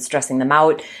them? Is it stressing them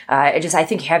out? I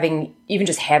think having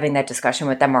that discussion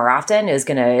with them more often is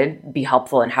going to be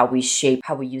helpful in how we shape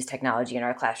how we use technology in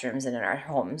our classrooms and in our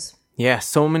homes. Yeah,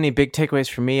 so many big takeaways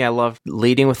for me. I love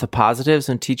leading with the positives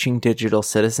and teaching digital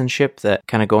citizenship, that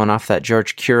kind of going off that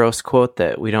George Couros quote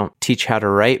that we don't teach how to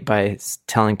write by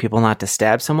telling people not to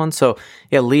stab someone. So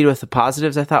yeah, lead with the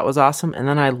positives I thought was awesome. And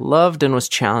then I loved and was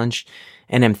challenged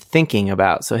and am thinking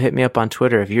about, so hit me up on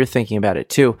Twitter if you're thinking about it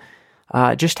too,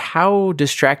 just how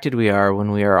distracted we are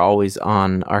when we are always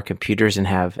on our computers and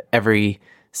have every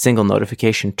single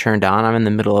notification turned on. I'm in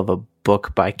the middle of a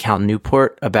book by Cal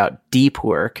Newport about deep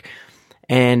work.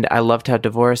 And I loved how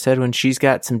Devora said when she's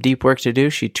got some deep work to do,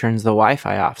 she turns the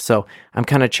Wi-Fi off. So I'm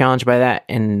kind of challenged by that,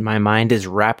 and my mind is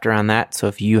wrapped around that. So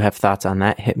if you have thoughts on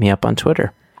that, hit me up on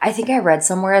Twitter. I think I read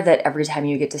somewhere that every time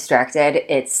you get distracted,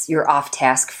 you're off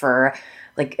task for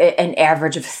an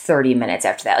average of 30 minutes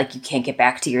after that. You can't get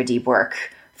back to your deep work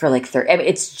for 30. I mean,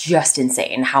 it's just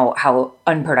insane how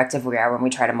unproductive we are when we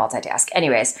try to multitask.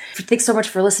 Anyways, thanks so much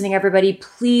for listening, everybody.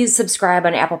 Please subscribe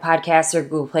on Apple Podcasts or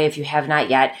Google Play if you have not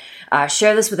yet.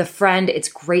 Share this with a friend. It's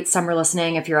great summer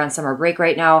listening if you're on summer break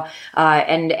right now.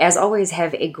 And as always,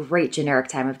 have a great generic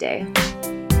time of day.